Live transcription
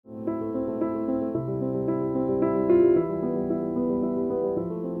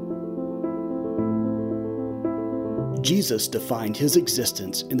Jesus defined his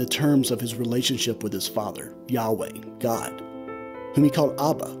existence in the terms of his relationship with his Father, Yahweh, God, whom he called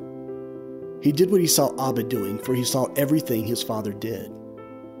Abba. He did what he saw Abba doing, for he saw everything his Father did.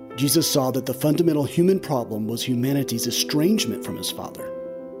 Jesus saw that the fundamental human problem was humanity's estrangement from his Father.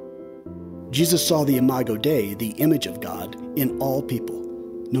 Jesus saw the Imago Dei, the image of God, in all people.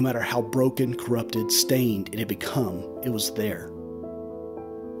 No matter how broken, corrupted, stained it had become, it was there.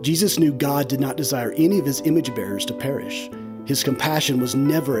 Jesus knew God did not desire any of his image bearers to perish. His compassion was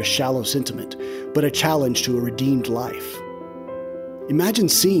never a shallow sentiment, but a challenge to a redeemed life. Imagine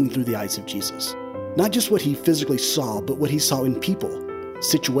seeing through the eyes of Jesus, not just what he physically saw, but what he saw in people,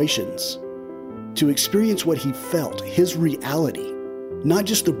 situations. To experience what he felt, his reality, not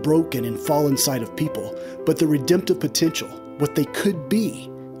just the broken and fallen side of people, but the redemptive potential, what they could be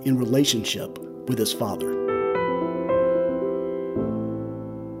in relationship with his Father.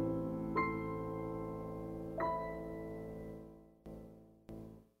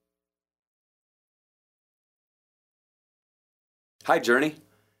 Hi, Journey.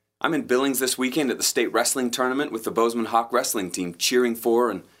 I'm in Billings this weekend at the state wrestling tournament with the Bozeman Hawk wrestling team, cheering for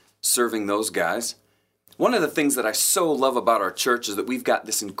and serving those guys. One of the things that I so love about our church is that we've got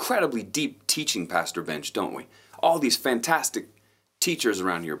this incredibly deep teaching pastor bench, don't we? All these fantastic teachers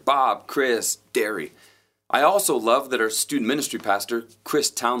around here, Bob, Chris, Derry. I also love that our student ministry pastor,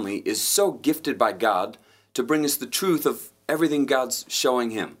 Chris Townley, is so gifted by God to bring us the truth of everything God's showing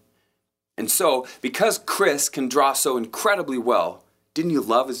him. And so, because Chris can draw so incredibly well, didn't you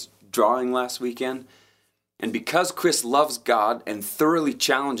love his drawing last weekend? And because Chris loves God and thoroughly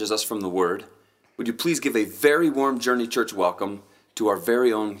challenges us from the Word, would you please give a very warm Journey Church welcome to our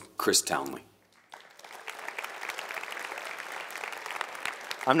very own Chris Townley.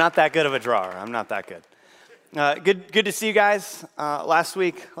 I'm not that good of a drawer. I'm not that good. Good to see you guys. Last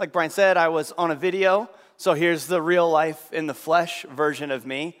week, like Brian said, I was on a video. So here's the real life in the flesh version of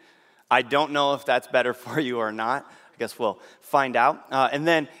me. I don't know if that's better for you or not. I guess we'll find out. And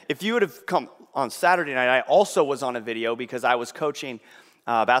then if you would have come on Saturday night, I also was on a video because I was coaching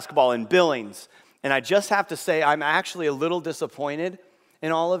basketball in Billings. And I just have to say, I'm actually a little disappointed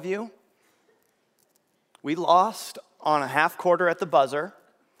in all of you. We lost on a half quarter at the buzzer.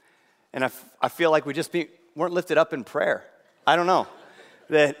 And I feel like we just weren't lifted up in prayer. I don't know.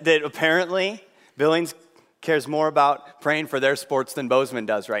 That apparently Billings cares more about praying for their sports than Bozeman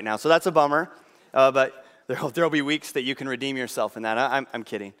does right now. So that's a bummer. But there'll be weeks that you can redeem yourself in that. I'm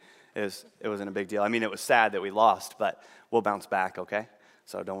kidding. It wasn't a big deal. I mean, it was sad that we lost, but we'll bounce back, okay?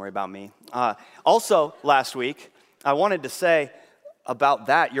 So don't worry about me. Also, last week, I wanted to say about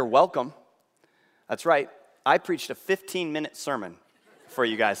that, you're welcome. That's right. I preached a 15-minute sermon for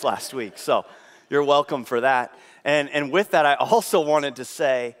you guys last week. So you're welcome for that. And with that, I also wanted to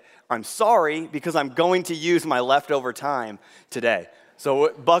say, I'm sorry because I'm going to use my leftover time today.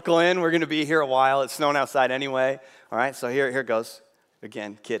 So buckle in. We're going to be here a while. It's snowing outside anyway. All right, so here goes.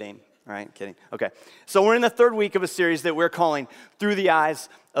 Again, kidding. All right, kidding. Okay, so we're in the third week of a series that we're calling Through the Eyes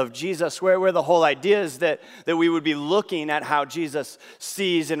of Jesus, where the whole idea is that we would be looking at how Jesus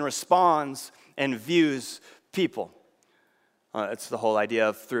sees and responds and views people. It's the whole idea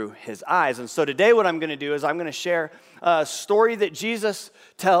of through his eyes. And so today what I'm going to do is I'm going to share a story that Jesus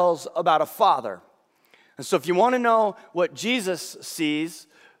tells about a father. And so if you want to know what Jesus sees,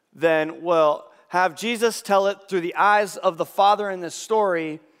 then we'll have Jesus tell it through the eyes of the father in this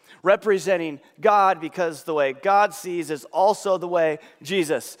story, representing God, because the way God sees is also the way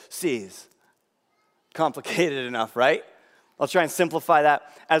Jesus sees. Complicated enough, right? I'll try and simplify that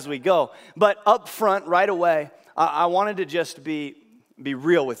as we go. But up front, right away, I wanted to just be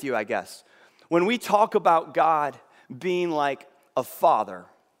real with you, I guess. When we talk about God being like a father,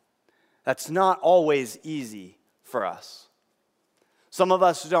 that's not always easy for us. Some of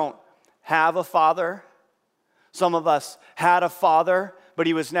us don't have a father. Some of us had a father, but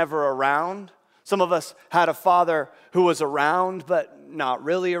he was never around. Some of us had a father who was around, but not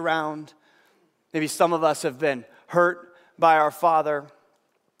really around. Maybe some of us have been hurt by our father.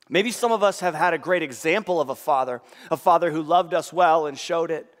 Maybe some of us have had a great example of a father who loved us well and showed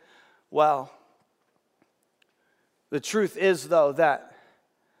it well. The truth is, though, that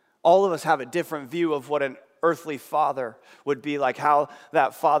all of us have a different view of what an earthly father would be like, how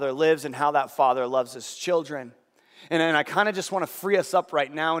that father lives and how that father loves his children. And I kind of just want to free us up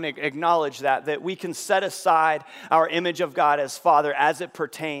right now and acknowledge that we can set aside our image of God as Father as it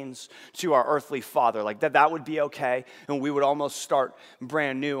pertains to our earthly father. Like that would be okay, and we would almost start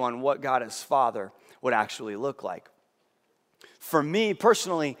brand new on what God as Father would actually look like. For me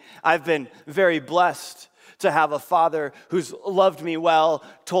personally, I've been very blessed to have a father who's loved me well,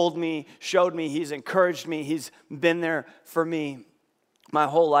 told me, showed me, he's encouraged me, he's been there for me my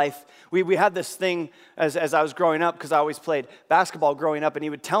whole life. We had this thing as I was growing up, because I always played basketball growing up, and he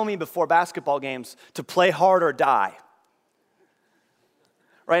would tell me before basketball games to play hard or die.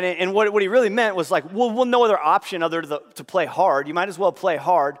 Right? And what he really meant was like, well, no other option other to play hard. You might as well play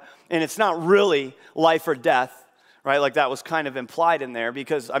hard, and it's not really life or death, right? Like that was kind of implied in there,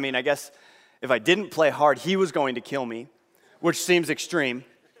 because, I mean, I guess if I didn't play hard, he was going to kill me, which seems extreme.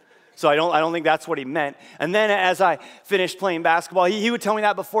 So I don't think that's what he meant. And then as I finished playing basketball, he would tell me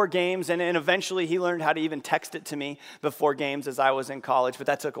that before games, and eventually he learned how to even text it to me before games as I was in college, but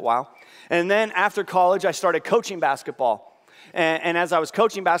that took a while. And then after college, I started coaching basketball. And as I was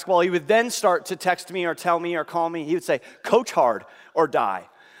coaching basketball, he would then start to text me or tell me or call me. He would say, coach hard or die.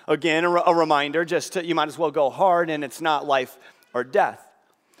 Again, a reminder, you might as well go hard, and it's not life or death.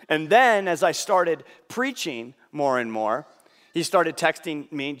 And then as I started preaching more and more, he started texting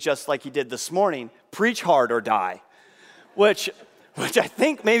me just like he did this morning, preach hard or die, which I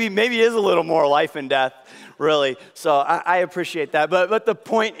think maybe is a little more life and death, really. So I appreciate that. But the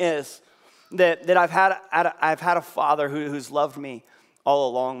point is that I've had a father who's loved me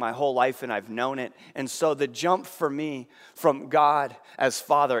all along my whole life, and I've known it. And so the jump for me from God as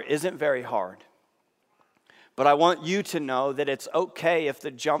Father isn't very hard. But I want you to know that it's okay if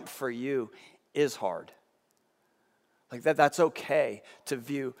the jump for you is hard. Like that's okay to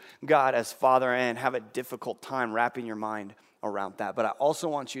view God as Father and have a difficult time wrapping your mind around that. But I also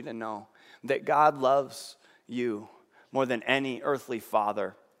want you to know that God loves you more than any earthly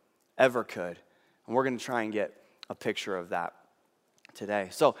father ever could. And we're going to try and get a picture of that today.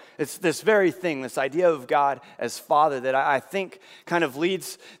 So it's this very thing, this idea of God as Father, that I think kind of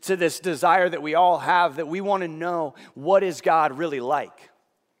leads to this desire that we all have, that we want to know, what is God really like?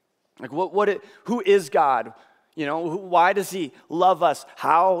 Like who is God? You know, why does he love us?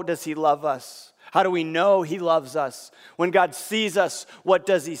 How does he love us? How do we know he loves us? When God sees us, what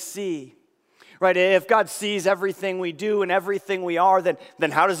does he see? Right? If God sees everything we do and everything we are,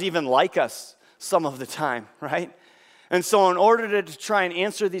 then how does he even like us some of the time, right? And so in order to try and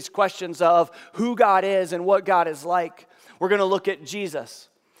answer these questions of who God is and what God is like, we're going to look at Jesus,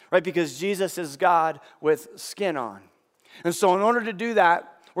 right? Because Jesus is God with skin on. And so in order to do that,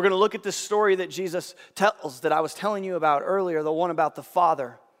 we're going to look at the story that Jesus tells that I was telling you about earlier, the one about the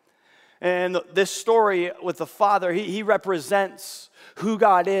Father. And this story with the Father, he represents who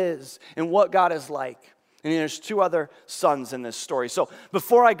God is and what God is like. And there's two other sons in this story. So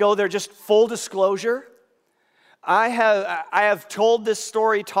before I go there, just full disclosure, I have told this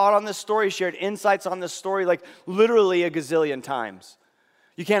story, taught on this story, shared insights on this story like literally a gazillion times.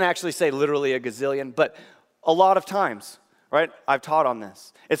 You can't actually say literally a gazillion, but a lot of times. Right? I've taught on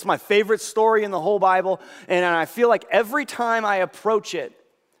this. It's my favorite story in the whole Bible, and I feel like every time I approach it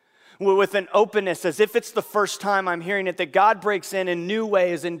with an openness, as if it's the first time I'm hearing it, that God breaks in new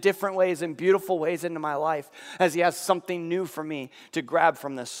ways, in different ways, in beautiful ways into my life, as he has something new for me to grab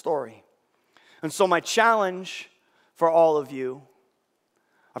from this story. And so my challenge for all of you,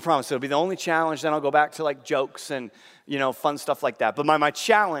 I promise it'll be the only challenge, then I'll go back to like jokes and, fun stuff like that. But my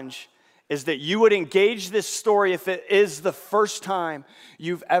challenge is that you would engage this story if it is the first time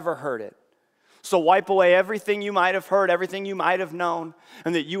you've ever heard it. So wipe away everything you might have heard, everything you might have known,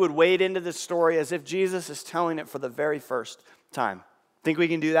 and that you would wade into this story as if Jesus is telling it for the very first time. Think we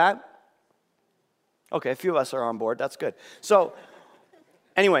can do that? Okay, a few of us are on board. That's good. So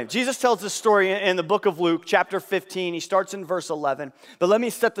anyway, Jesus tells this story in the book of Luke, chapter 15. He starts in verse 11. But let me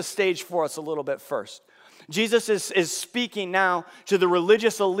set the stage for us a little bit first. Jesus is speaking now to the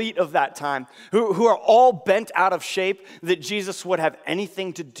religious elite of that time who are all bent out of shape that Jesus would have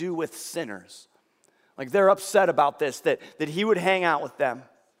anything to do with sinners. Like they're upset about this, that he would hang out with them.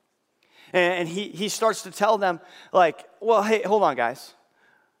 And he starts to tell them like, well, hey, hold on guys.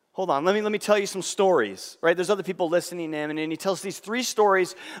 Hold on, let me tell you some stories, right? There's other people listening to him, and he tells these 3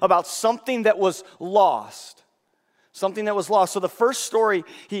 stories about something that was lost. Something that was lost. So the first story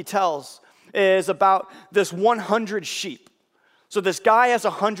he tells is about this 100 sheep. So this guy has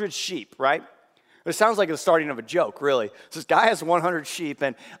 100 sheep, right? It sounds like the starting of a joke, really. So this guy has 100 sheep,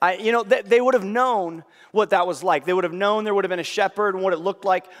 and they would have known what that was like. They would have known there would have been a shepherd and what it looked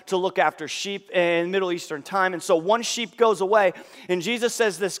like to look after sheep in Middle Eastern time. And so one sheep goes away, and Jesus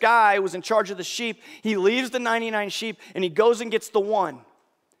says this guy who was in charge of the sheep, he leaves the 99 sheep, and he goes and gets the one.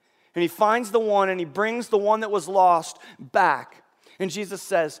 And he finds the one, and he brings the one that was lost back. And Jesus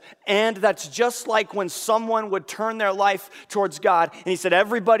says, and that's just like when someone would turn their life towards God. And he said,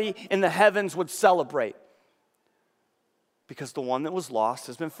 everybody in the heavens would celebrate because the one that was lost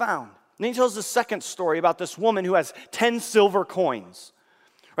has been found. And then he tells the second story about this woman who has 10 silver coins,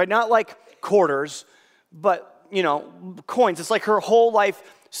 right? Not like quarters, but, coins. It's like her whole life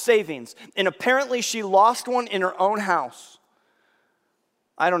savings. And apparently she lost one in her own house.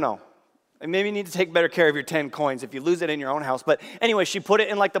 I don't know. Maybe you need to take better care of your 10 coins if you lose it in your own house. But anyway, she put it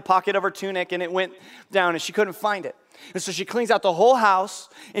in like the pocket of her tunic and it went down and she couldn't find it. And so she cleans out the whole house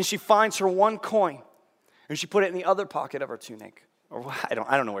and she finds her one coin. And she put it in the other pocket of her tunic. Or I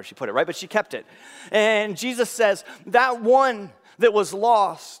don't know where she put it, right? But she kept it. And Jesus says that one that was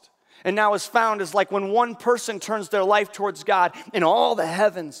lost and now is found is like when one person turns their life towards God and all the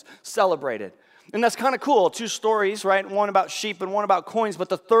heavens celebrated. And that's kind of cool. 2 stories, right? One about sheep and one about coins. But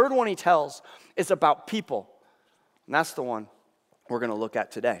the third one he tells is about people. And that's the one we're going to look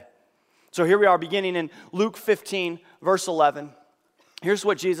at today. So here we are beginning in Luke 15, verse 11. Here's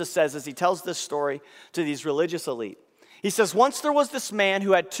what Jesus says as he tells this story to these religious elite. He says, once there was this man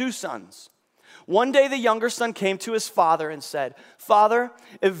who had 2 sons. One day the younger son came to his father and said, Father,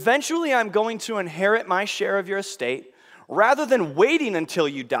 eventually I'm going to inherit my share of your estate. Rather than waiting until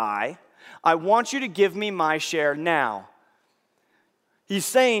you die, I want you to give me my share now. He's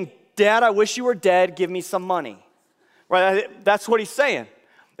saying, Dad, I wish you were dead. Give me some money. Right? That's what he's saying.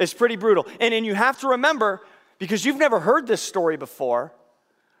 It's pretty brutal. And you have to remember, because you've never heard this story before,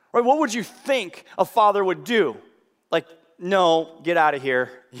 right? What would you think a father would do? Like, no, get out of here.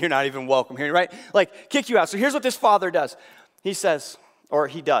 You're not even welcome here, right? Like, kick you out. So here's what this father does. He says, or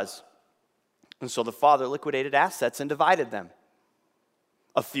he does. And so the father liquidated assets and divided them.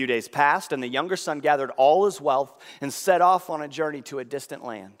 A few days passed, and the younger son gathered all his wealth and set off on a journey to a distant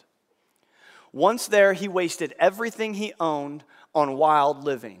land. Once there, he wasted everything he owned on wild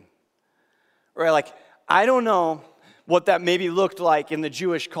living. Right? Like, I don't know what that maybe looked like in the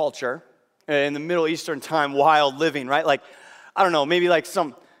Jewish culture, in the Middle Eastern time, wild living, right? Like, I don't know, maybe like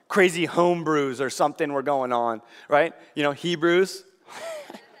some crazy home brews or something were going on, right? Hebrews.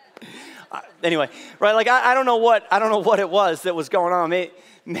 Anyway, right? Like I don't know what it was that was going on.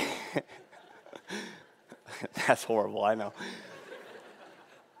 That's horrible. I know.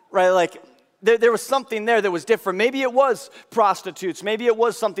 Right? Like there was something there that was different. Maybe it was prostitutes. Maybe it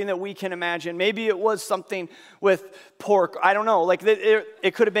was something that we can imagine. Maybe it was something with pork. I don't know. Like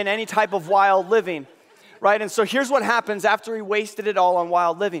it could have been any type of wild living, right? And so here's what happens after he wasted it all on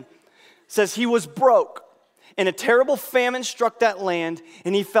wild living. It says he was broke. And a terrible famine struck that land,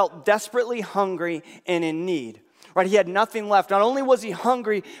 and he felt desperately hungry and in need. Right? He had nothing left. Not only was he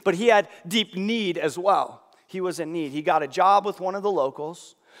hungry, but he had deep need as well. He was in need. He got a job with one of the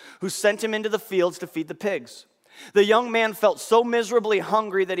locals who sent him into the fields to feed the pigs. The young man felt so miserably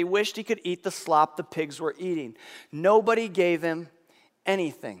hungry that he wished he could eat the slop the pigs were eating. Nobody gave him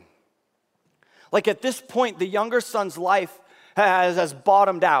anything. Like at this point, the younger son's life has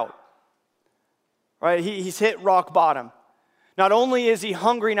bottomed out. Right? He's hit rock bottom. Not only is he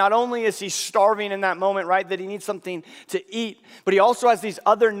hungry, not only is he starving in that moment, right, that he needs something to eat, but he also has these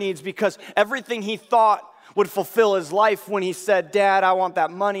other needs because everything he thought would fulfill his life when he said, Dad, I want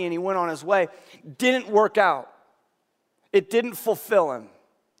that money, and he went on his way, didn't work out. It didn't fulfill him.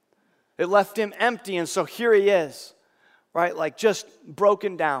 It left him empty, and so here he is, right, like just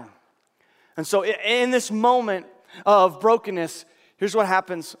broken down. And so in this moment of brokenness, here's what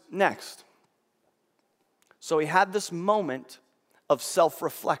happens next. So he had this moment of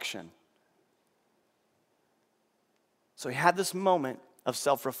self-reflection.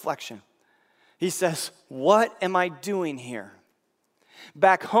 He says, what am I doing here?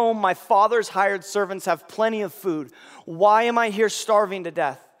 Back home, my father's hired servants have plenty of food. Why am I here starving to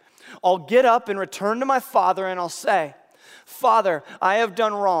death? I'll get up and return to my father and I'll say, Father, I have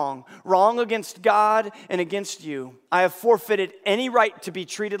done wrong against God and against you. I have forfeited any right to be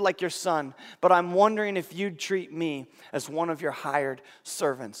treated like your son, but I'm wondering if you'd treat me as one of your hired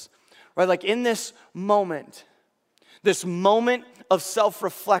servants. Right? Like in this moment of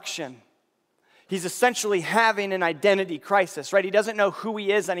self-reflection, he's essentially having an identity crisis, right? He doesn't know who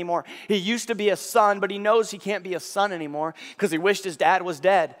he is anymore. He used to be a son, but he knows he can't be a son anymore because he wished his dad was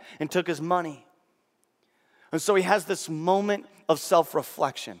dead and took his money. And so he has this moment of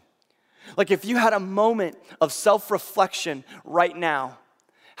self-reflection. Like if you had a moment of self-reflection right now,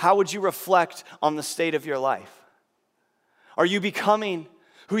 how would you reflect on the state of your life? Are you becoming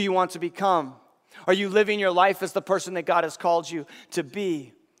who you want to become? Are you living your life as the person that God has called you to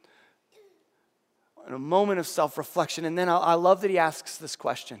be? In a moment of self-reflection, and then I love that he asks this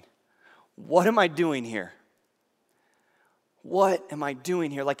question. What am I doing here? what am I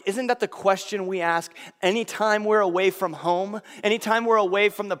doing here? Like, isn't that the question we ask anytime we're away from home? Anytime we're away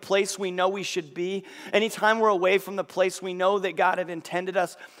from the place we know we should be? Anytime we're away from the place we know that God had intended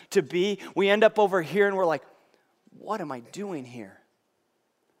us to be? We end up over here and we're like, what am I doing here?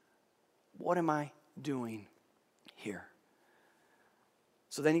 What am I doing here?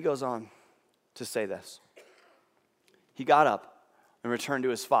 So then he goes on to say this. He got up and returned to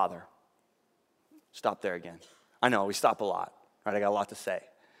his father. Stop there again. I know, we stop a lot, right? I got a lot to say.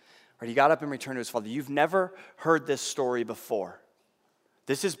 Right, he got up and returned to his father. You've never heard this story before.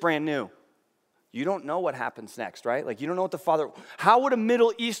 This is brand new. You don't know what happens next, right? Like, you don't know what the father, how would a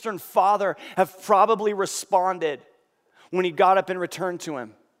Middle Eastern father have probably responded when he got up and returned to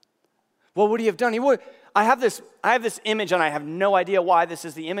him? What would he have done? I have this image, and I have no idea why this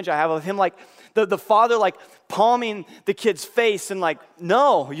is the image I have of him, like the father like palming the kid's face and like,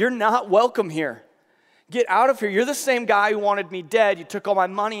 no, you're not welcome here. Get out of here. You're the same guy who wanted me dead. You took all my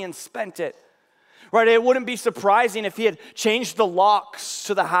money and spent it. Right? It wouldn't be surprising if he had changed the locks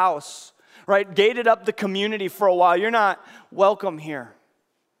to the house, right? Gated up the community for a while. You're not welcome here.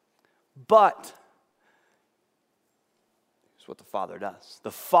 But here's what the father does.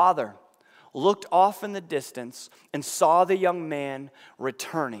 The father looked off in the distance and saw the young man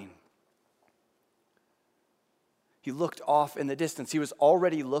returning. He looked off in the distance. He was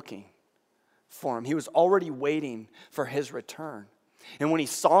already looking for him. He was already waiting for his return. And when he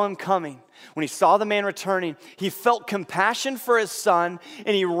saw him coming, when he saw the man returning, he felt compassion for his son,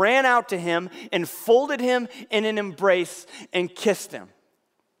 and he ran out to him and folded him in an embrace and kissed him.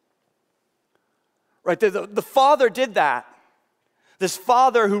 Right, the father did that. This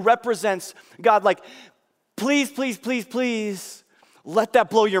father who represents God, like, please, please, please, please, let that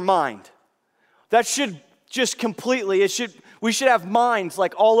blow your mind. That should just completely, we should have minds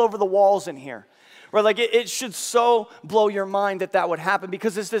like all over the walls in here. Right, like it should so blow your mind that would happen,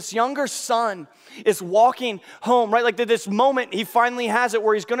 because as this younger son is walking home, right, like this moment he finally has it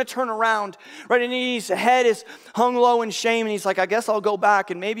where he's going to turn around, right, and his head is hung low in shame, and he's like, I guess I'll go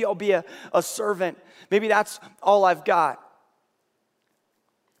back and maybe I'll be a servant. Maybe that's all I've got.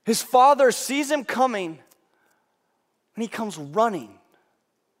 His father sees him coming, and he comes running.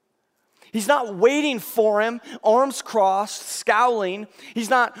 He's not waiting for him, arms crossed, scowling. He's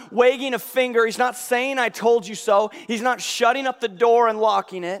not wagging a finger. He's not saying, I told you so. He's not shutting up the door and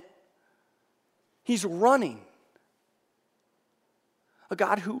locking it. He's running. A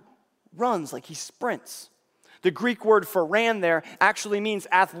God who runs, like he sprints. The Greek word for ran there actually means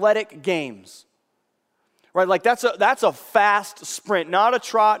athletic games. Right, like that's a fast sprint, not a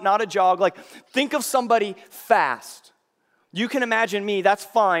trot, not a jog. Like, think of somebody fast. You can imagine me, that's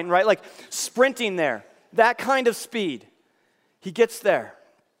fine, right? Like sprinting there, that kind of speed. He gets there.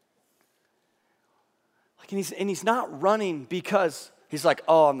 Like, and he's not running because he's like,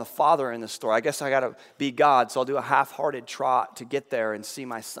 oh, I'm the father in the story. I guess I got to be God, so I'll do a half-hearted trot to get there and see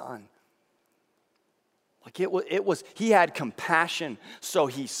my son. Like it was, he had compassion, so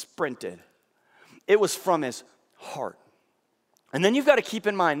he sprinted. It was from his heart. And then you've got to keep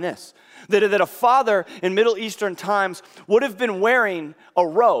in mind this, that a father in Middle Eastern times would have been wearing a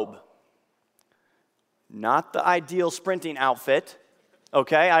robe. Not the ideal sprinting outfit,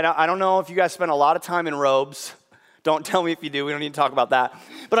 okay? I don't know if you guys spend a lot of time in robes. Don't tell me if you do. We don't need to talk about that.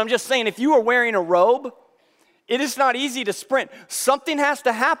 But I'm just saying, if you are wearing a robe, it is not easy to sprint. Something has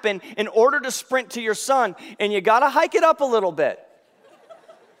to happen in order to sprint to your son, and you got to hike it up a little bit.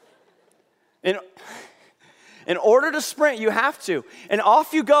 In order to sprint, you have to. And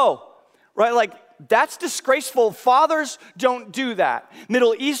off you go, right? Like, that's disgraceful. Fathers don't do that.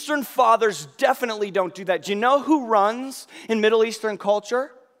 Middle Eastern fathers definitely don't do that. Do you know who runs in Middle Eastern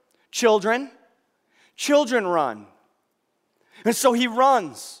culture? Children. Children run. And so he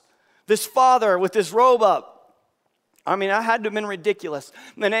runs. This father with his robe up. I mean, that had to have been ridiculous.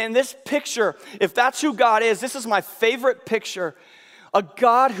 And in this picture, if that's who God is, this is my favorite picture. A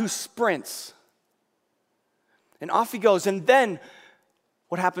God who sprints. And off he goes. And then,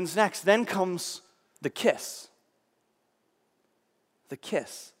 what happens next? Then comes the kiss. The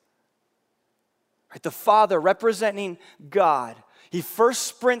kiss. Right? The father representing God. He first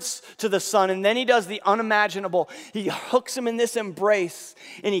sprints to the son, and then he does the unimaginable. He hooks him in this embrace,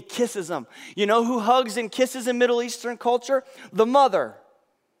 and he kisses him. You know who hugs and kisses in Middle Eastern culture? The mother.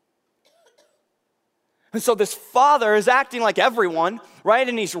 And so this father is acting like everyone, right?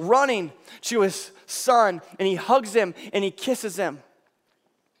 And he's running to his son, and he hugs him, and he kisses him.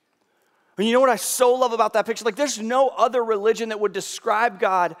 And you know what I so love about that picture? Like, there's no other religion that would describe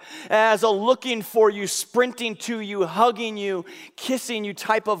God as a looking for you, sprinting to you, hugging you, kissing you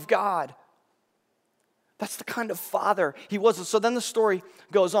type of God. That's the kind of father he was. So then the story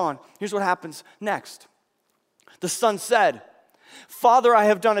goes on. Here's what happens next. The son said, Father, I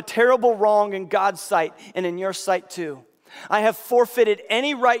have done a terrible wrong in God's sight and in your sight too. I have forfeited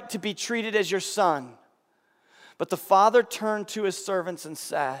any right to be treated as your son. But the father turned to his servants and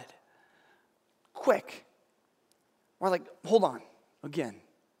said, quick. We're like, hold on, again.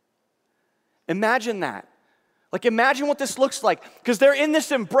 Imagine that. Like, imagine what this looks like. Because they're in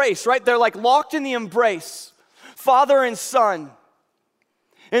this embrace, right? They're like locked in the embrace. Father and son.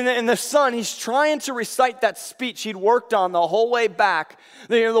 And the son, he's trying to recite that speech he'd worked on the whole way back.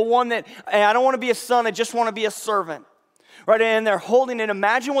 The one that, hey, I don't want to be a son, I just want to be a servant. Right, and they're holding it.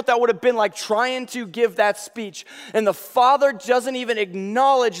 Imagine what that would have been like trying to give that speech. And the father doesn't even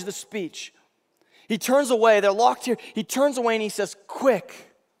acknowledge the speech. He turns away. They're locked here. He turns away and he says, quick,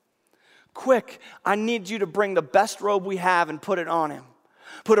 I need you to bring the best robe we have and put it on him.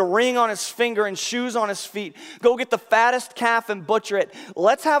 Put a ring on his finger and shoes on his feet. Go get the fattest calf and butcher it.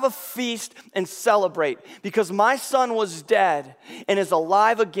 Let's have a feast and celebrate. Because my son was dead and is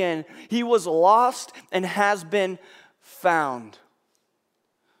alive again. He was lost and has been found.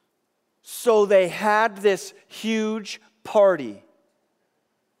 So they had this huge party.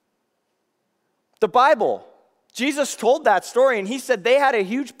 The Bible, Jesus told that story and he said they had a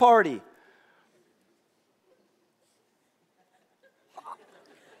huge party.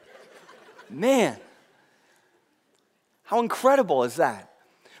 Man, how incredible is that?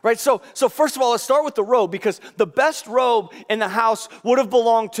 Right, so first of all, let's start with the robe, because the best robe in the house would have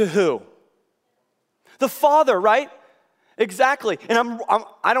belonged to who? The father, right? Exactly. And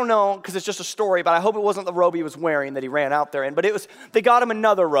I don't know, because it's just a story, but I hope it wasn't the robe he was wearing that he ran out there in. But they got him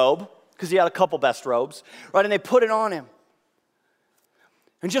another robe, because he had a couple best robes, right? And they put it on him.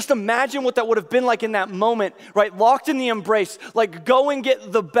 And just imagine what that would have been like in that moment, right? Locked in the embrace, like go and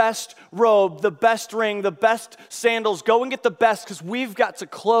get the best robe, the best ring, the best sandals. Go and get the best, because we've got to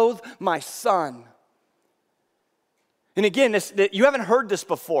clothe my son. And again, you haven't heard this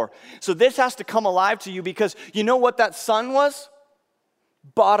before. So this has to come alive to you, because you know what that son was?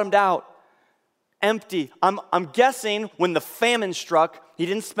 Bottomed out, empty. I'm guessing when the famine struck, he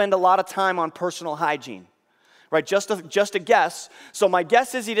didn't spend a lot of time on personal hygiene. Right, just a guess. So my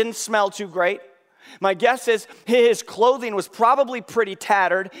guess is he didn't smell too great. My guess is his clothing was probably pretty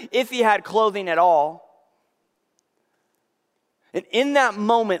tattered, if he had clothing at all. And in that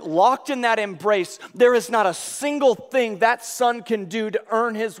moment, locked in that embrace, there is not a single thing that son can do to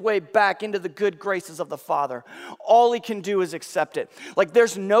earn his way back into the good graces of the Father. All he can do is accept it. Like,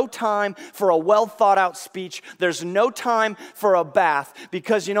 there's no time for a well thought out speech. There's no time for a bath,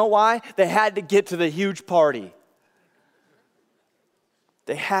 because you know why? They had to get to the huge party.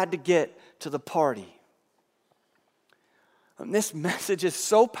 They had to get to the party. And this message is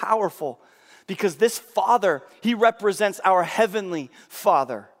so powerful, because this Father, he represents our heavenly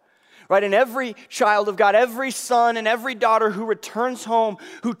Father. Right? And every child of God, every son and every daughter who returns home,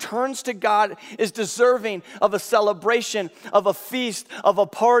 who turns to God, is deserving of a celebration, of a feast, of a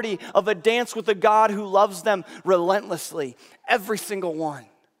party, of a dance with a God who loves them relentlessly. Every single one.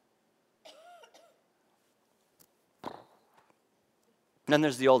 And then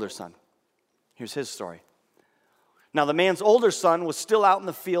there's the older son. Here's his story. Now, the man's older son was still out in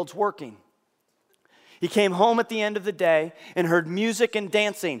the fields working. He came home at the end of the day and heard music and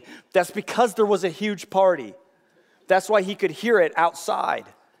dancing. That's because there was a huge party. That's why he could hear it outside.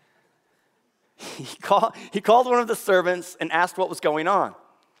 He called one of the servants and asked what was going on.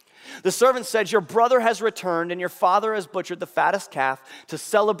 The servant said, "Your brother has returned, and your father has butchered the fattest calf to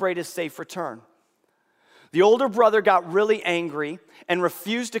celebrate his safe return." The older brother got really angry and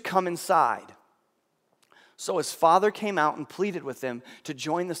refused to come inside. So his father came out and pleaded with him to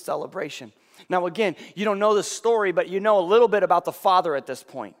join the celebration. Now again, you don't know the story, but you know a little bit about the father at this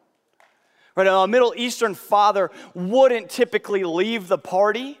point. Right? A Middle Eastern father wouldn't typically leave the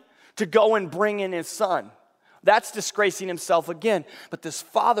party to go and bring in his son. That's disgracing himself again. But this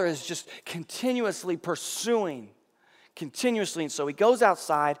father is just continuously pursuing. Continuously. And so he goes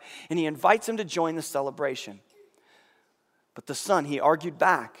outside and he invites him to join the celebration. But the son, he argued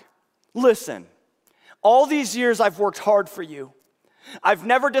back. "Listen, all these years I've worked hard for you. I've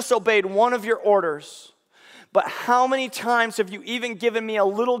never disobeyed one of your orders. But how many times have you even given me a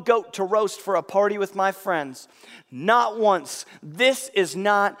little goat to roast for a party with my friends? Not once. This is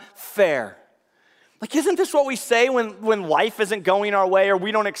not fair." Like, isn't this what we say when life isn't going our way, or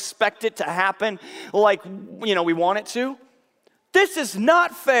we don't expect it to happen like, we want it to? This is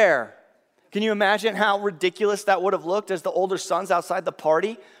not fair. Can you imagine how ridiculous that would have looked as the older son's outside the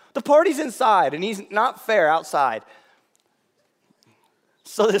party? The party's inside, and he's not fair outside.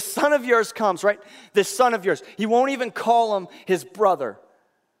 So this son of yours comes, right? This son of yours. He won't even call him his brother,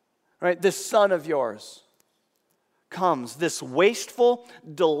 right? This son of yours comes, this wasteful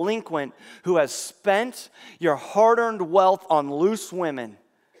delinquent who has spent your hard-earned wealth on loose women.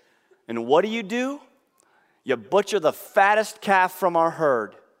 And what do? You butcher the fattest calf from our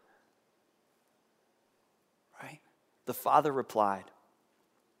herd. Right? The father replied,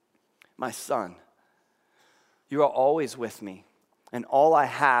 my son, you are always with me, and all I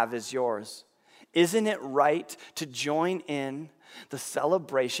have is yours. Isn't it right to join in the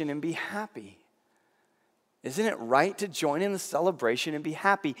celebration and be happy? Isn't it right to join in the celebration and be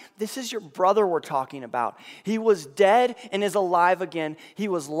happy? This is your brother we're talking about. He was dead and is alive again. He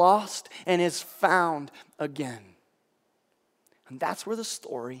was lost and is found again. And that's where the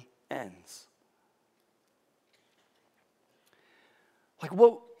story ends. Like,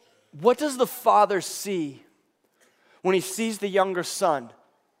 what does the father see when he sees the younger son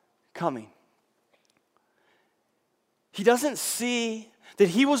coming? He doesn't see that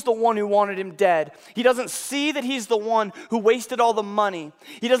he was the one who wanted him dead. He doesn't see that he's the one who wasted all the money.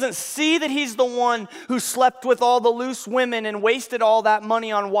 He doesn't see that he's the one who slept with all the loose women and wasted all that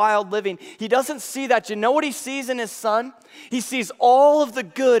money on wild living. He doesn't see that. You know what he sees in his son? He sees all of the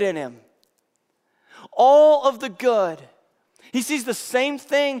good in him. All of the good. He sees the same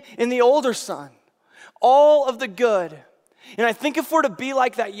thing in the older son. All of the good. And I think if we're to be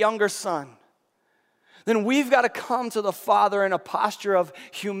like that younger son, then we've got to come to the Father in a posture of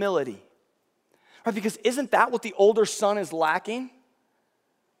humility. Right? Because isn't that what the older son is lacking?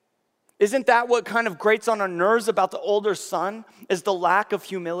 Isn't that what kind of grates on our nerves about the older son, is the lack of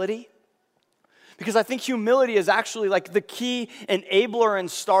humility? Because I think humility is actually like the key enabler and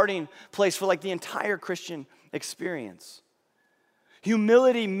starting place for like the entire Christian experience.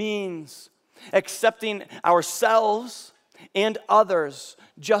 Humility means accepting ourselves and others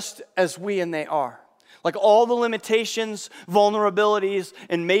just as we and they are. Like all the limitations, vulnerabilities,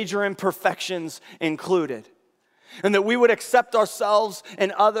 and major imperfections included. And that we would accept ourselves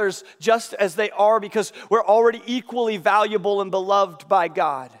and others just as they are because we're already equally valuable and beloved by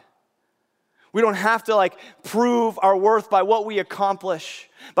God. We don't have to like prove our worth by what we accomplish,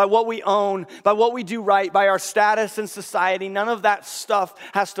 by what we own, by what we do right, by our status in society. None of that stuff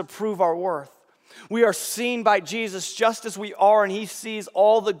has to prove our worth. We are seen by Jesus just as we are, and he sees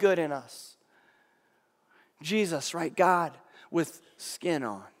all the good in us. Jesus, right? God with skin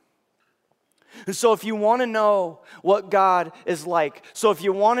on. And so if you want to know what God is like, so if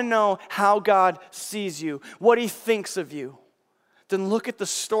you want to know how God sees you, what he thinks of you, then look at the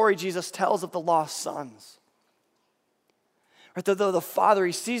story Jesus tells of the lost sons. Right? The father,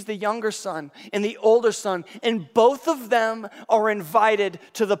 he sees the younger son and the older son, and both of them are invited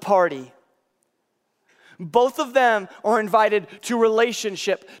to the party. Both of them are invited to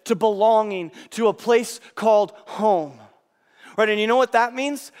relationship, to belonging, to a place called home. Right? And you know what that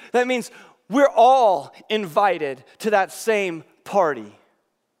means? That means we're all invited to that same party,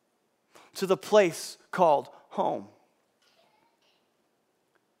 to the place called home.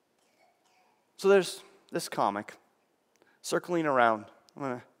 So there's this comic circling around. I'm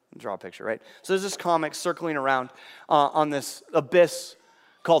going to draw a picture, right? So there's this comic circling around on this abyss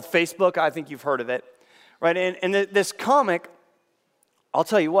called Facebook. I think you've heard of it. Right, and this comic, I'll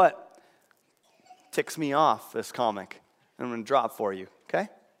tell you what, ticks me off, this comic. I'm going to draw it for you, okay?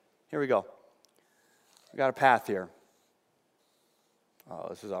 Here we go. We got a path here. Oh,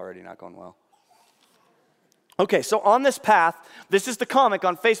 this is already not going well. Okay, so on this path, this is the comic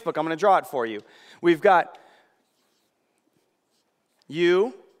on Facebook. I'm going to draw it for you. We've got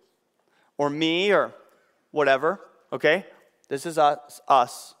you or me or whatever, okay? This is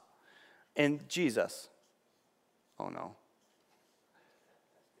us, and Jesus. Oh, no.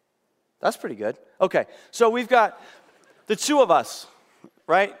 That's pretty good. Okay, so we've got the two of us,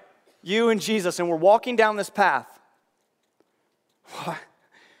 right? You and Jesus, and we're walking down this path.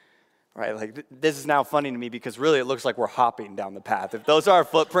 Right, like this is now funny to me because really it looks like we're hopping down the path. If those are our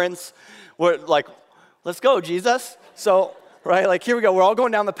footprints, we're like, let's go, Jesus. So, right, like here we go. We're all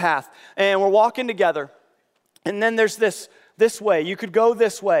going down the path, and we're walking together. And then there's this way. You could go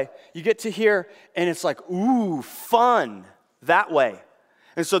this way. You get to here, and it's like, ooh, fun, that way.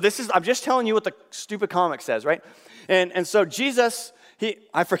 And so I'm just telling you what the stupid comic says, right? And so Jesus,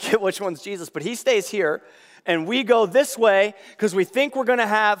 I forget which one's Jesus, but he stays here, and we go this way because we think we're going to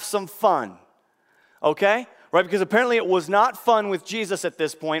have some fun, okay? Right, because apparently it was not fun with Jesus at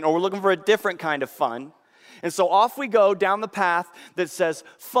this point, or we're looking for a different kind of fun. And so off we go down the path that says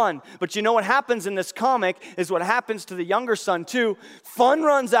fun. But you know what happens in this comic is what happens to the younger son too. Fun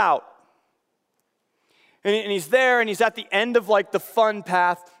runs out. And he's there, and he's at the end of like the fun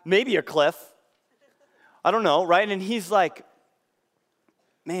path, maybe a cliff. I don't know, right? And he's like,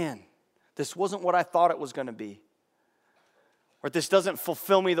 man, this wasn't what I thought it was going to be. Or this doesn't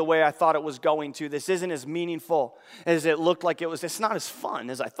fulfill me the way I thought it was going to. This isn't as meaningful as it looked like it was. It's not as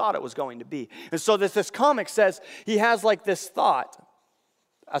fun as I thought it was going to be. And so this comic says he has like this thought.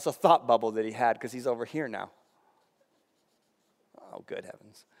 That's a thought bubble that he had because he's over here now. Oh, good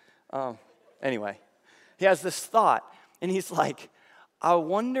heavens. Anyway, he has this thought, and he's like, I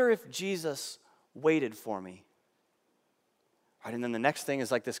wonder if Jesus waited for me. Right, and then the next thing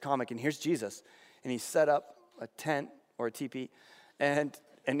is like this comic, and here's Jesus, and he set up a tent or a teepee and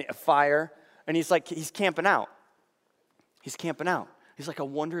a fire, and he's camping out. He's camping out. He's like, I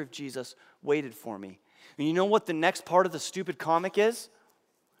wonder if Jesus waited for me. And you know what the next part of the stupid comic is?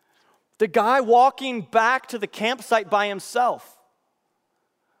 The guy walking back to the campsite by himself.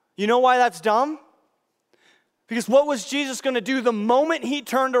 You know why that's dumb? Because what was Jesus going to do the moment he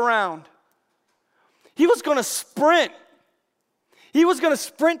turned around? He was going to sprint. He was going to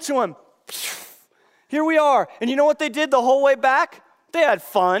sprint to him. Here we are. And you know what they did the whole way back? They had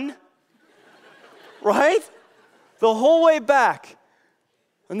fun. Right? The whole way back.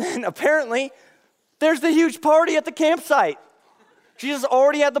 And then apparently, there's the huge party at the campsite. Jesus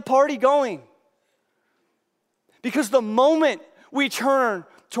already had the party going. Because the moment we turn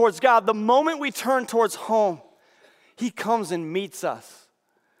towards God, the moment we turn towards home, he comes and meets us.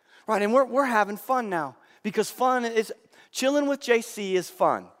 Right? And we're having fun now. Because fun is, chilling with JC is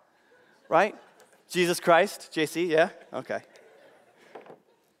fun. Right? Jesus Christ, JC, yeah? Okay.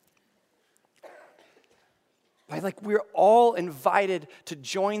 Right, like we're all invited to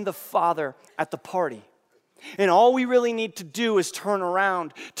join the Father at the party. And all we really need to do is turn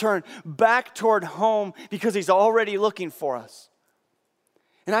around, turn back toward home because he's already looking for us.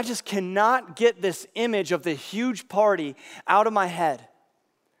 And I just cannot get this image of the huge party out of my head.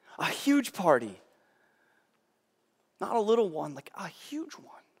 A huge party. Not a little one, like a huge one.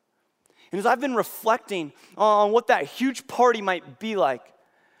 And as I've been reflecting on what that huge party might be like,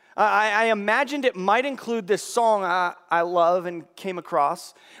 I imagined it might include this song I love and came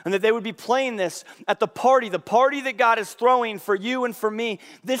across, and that they would be playing this at the party that God is throwing for you and for me.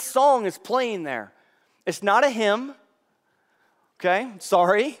 This song is playing there. It's not a hymn, okay?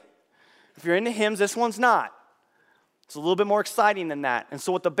 Sorry. If you're into hymns, this one's not. It's a little bit more exciting than that. And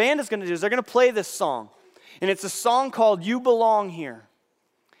so what the band is going to do is they're going to play this song, and it's a song called You Belong Here.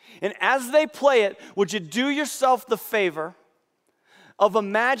 And as they play it, would you do yourself the favor of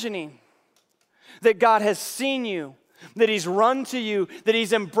imagining that God has seen you, that he's run to you, that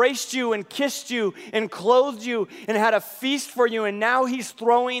he's embraced you and kissed you and clothed you and had a feast for you, and now he's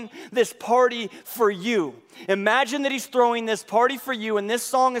throwing this party for you. Imagine that he's throwing this party for you, and this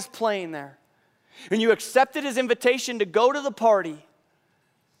song is playing there. And you accepted his invitation to go to the party.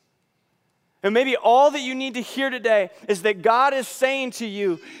 And maybe all that you need to hear today is that God is saying to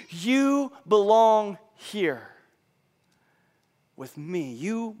you, you belong here with me.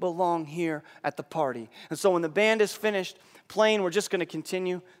 You belong here at the party. And so when the band is finished playing, we're just going to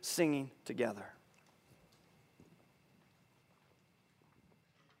continue singing together.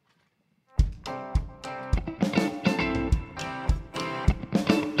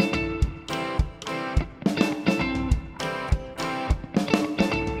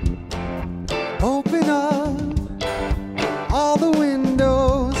 Open up all the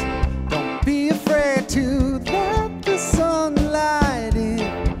windows. Don't be afraid to let the sunlight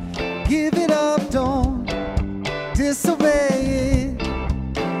in. Give it up, don't disobey it.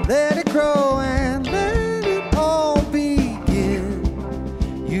 Let it grow and let it all begin.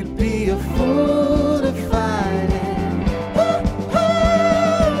 You'd be a fool to fight it.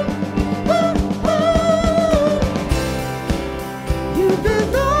 You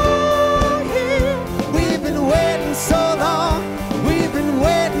belong. So long, we've been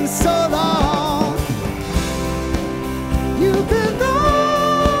waiting so long. You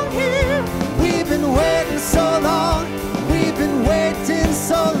belong here. We've been waiting so long. We've been waiting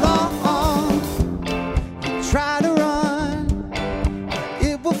so long.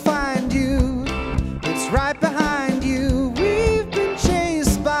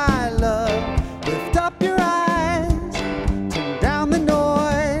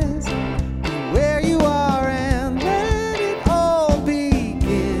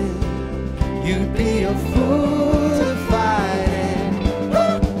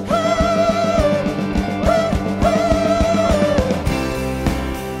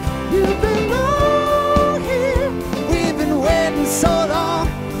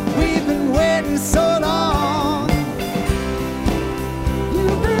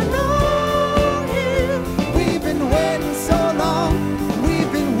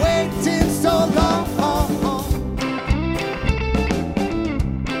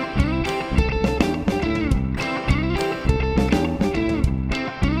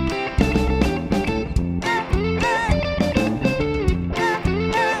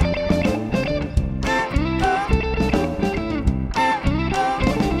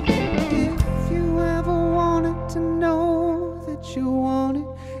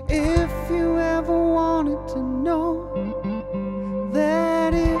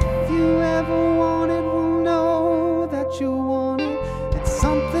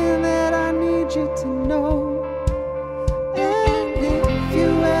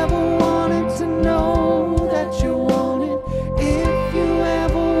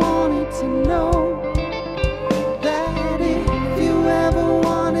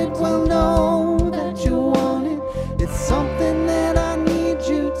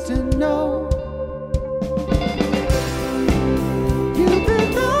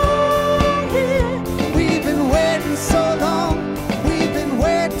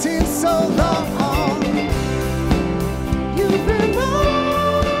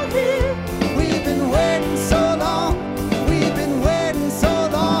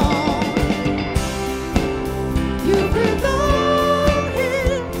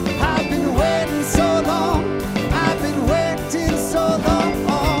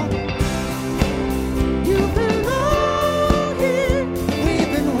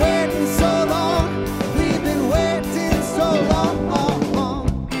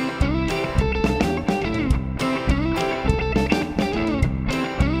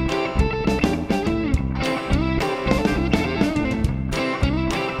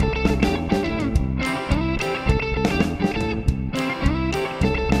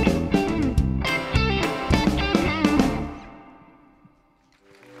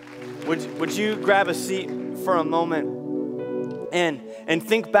 would you grab a seat for a moment and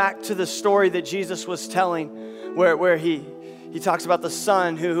think back to the story that Jesus was telling where he talks about the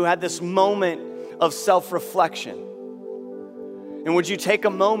son who had this moment of self-reflection. And would you take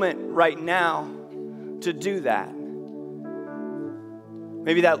a moment right now to do that?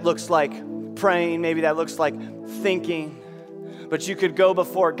 Maybe that looks like praying, maybe that looks like thinking, but you could go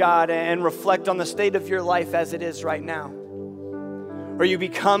before God and reflect on the state of your life as it is right now. Are you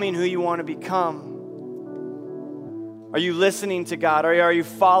becoming who you want to become? Are you listening to God? Are you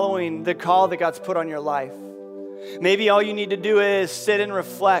following the call that God's put on your life? Maybe all you need to do is sit and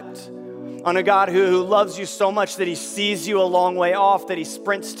reflect on a God who loves you so much that he sees you a long way off, that he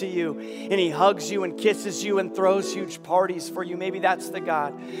sprints to you and he hugs you and kisses you and throws huge parties for you. Maybe that's the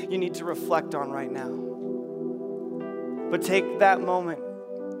God you need to reflect on right now. But take that moment.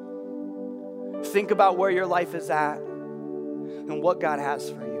 Think about where your life is at and what God has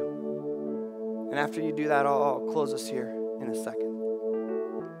for you. And after you do that, I'll close us here in a second.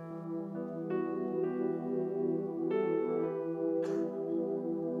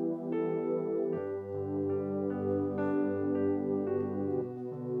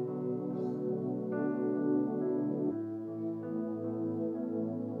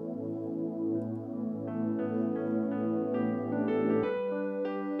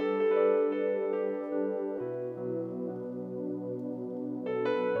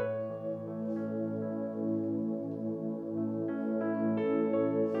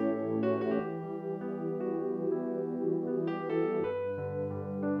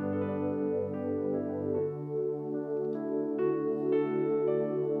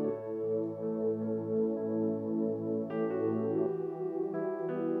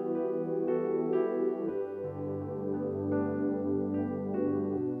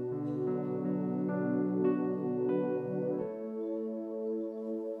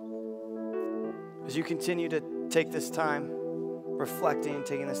 As you continue to take this time, reflecting,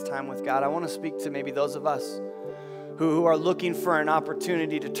 taking this time with God, I want to speak to maybe those of us who are looking for an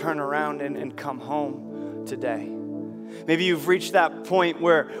opportunity to turn around and come home today. Maybe you've reached that point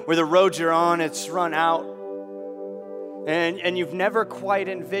where the road you're on, it's run out. And you've never quite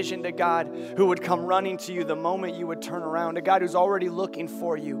envisioned a God who would come running to you the moment you would turn around, a God who's already looking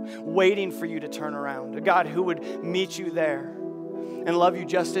for you, waiting for you to turn around, a God who would meet you there and love you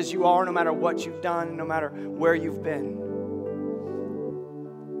just as you are, no matter what you've done, no matter where you've been.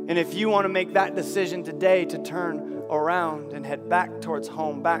 And if you want to make that decision today to turn around and head back towards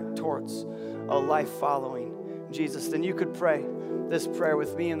home, back towards a life following Jesus, then you could pray this prayer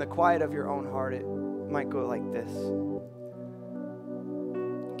with me in the quiet of your own heart. It might go like this.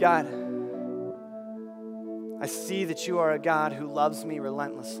 God, I see that you are a God who loves me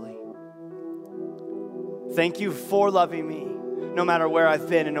relentlessly. Thank you for loving me, no matter where I've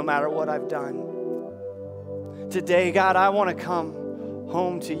been and no matter what I've done. Today, God, I want to come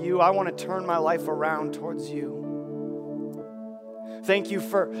home to you. I want to turn my life around towards you. Thank you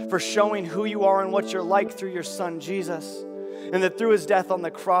for showing who you are and what you're like through your son, Jesus, and that through his death on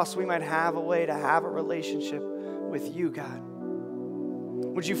the cross, we might have a way to have a relationship with you, God.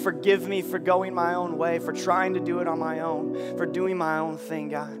 Would you forgive me for going my own way, for trying to do it on my own, for doing my own thing,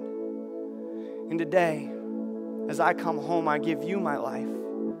 God? And today, as I come home, I give you my life.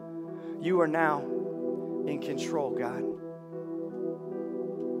 You are now in control, God.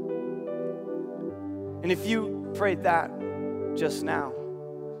 And if you prayed that just now,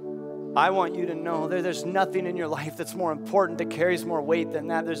 I want you to know there's nothing in your life that's more important, that carries more weight than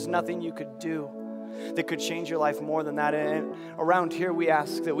that. There's nothing you could do that could change your life more than that. And around here, we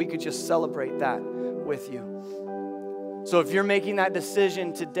ask that we could just celebrate that with you. So if you're making that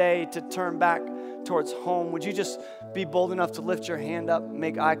decision today to turn back towards home, would you just be bold enough to lift your hand up,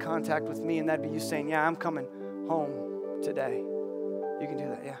 make eye contact with me, and that'd be you saying, yeah, I'm coming home today. You can do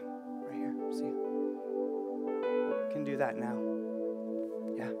that, yeah, right here, see you. You can do that now.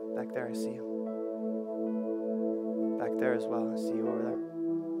 Yeah, back there, I see you. Back there as well, I see you over there.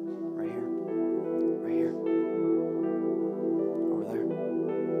 Right here, right here. Over there.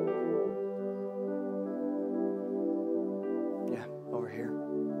 Yeah, over here.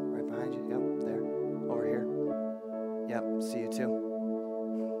 Right behind you, yep, there. Over here. Yep, see you too.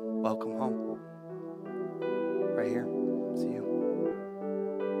 Welcome home. Right here, see you.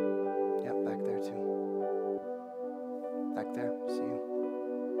 Yep, back there too. Back there, see you.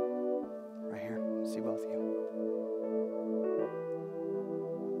 Right here, see both of you.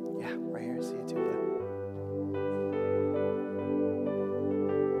 Yeah, right here, see you too.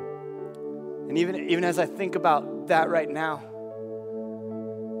 And even as I think about that right now,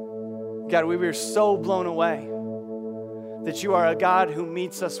 God, we were so blown away that you are a God who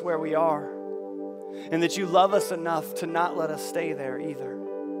meets us where we are, and that you love us enough to not let us stay there either.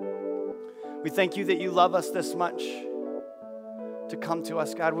 We thank you that you love us this much to come to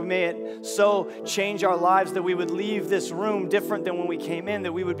us, God. May it so change our lives that we would leave this room different than when we came in,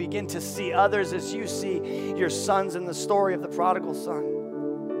 that we would begin to see others as you see your sons in the story of the prodigal son.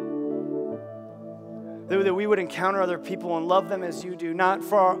 That we would encounter other people and love them as you do, not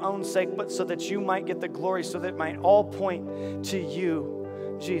for our own sake, but so that you might get the glory, so that it might all point to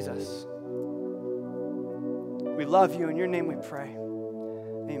you, Jesus. We love you. In your name we pray.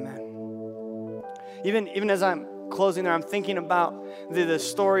 Amen. Even as I'm closing there, I'm thinking about the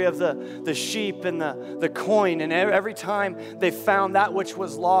story of the sheep and the coin. And every time they found that which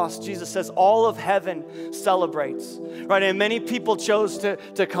was lost, Jesus says all of heaven celebrates, right? And many people chose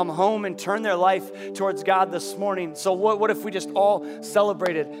to come home and turn their life towards God this morning. So what if we just all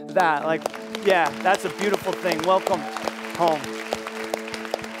celebrated that? Like, yeah, that's a beautiful thing. Welcome home.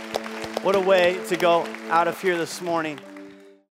 What a way to go out of here this morning.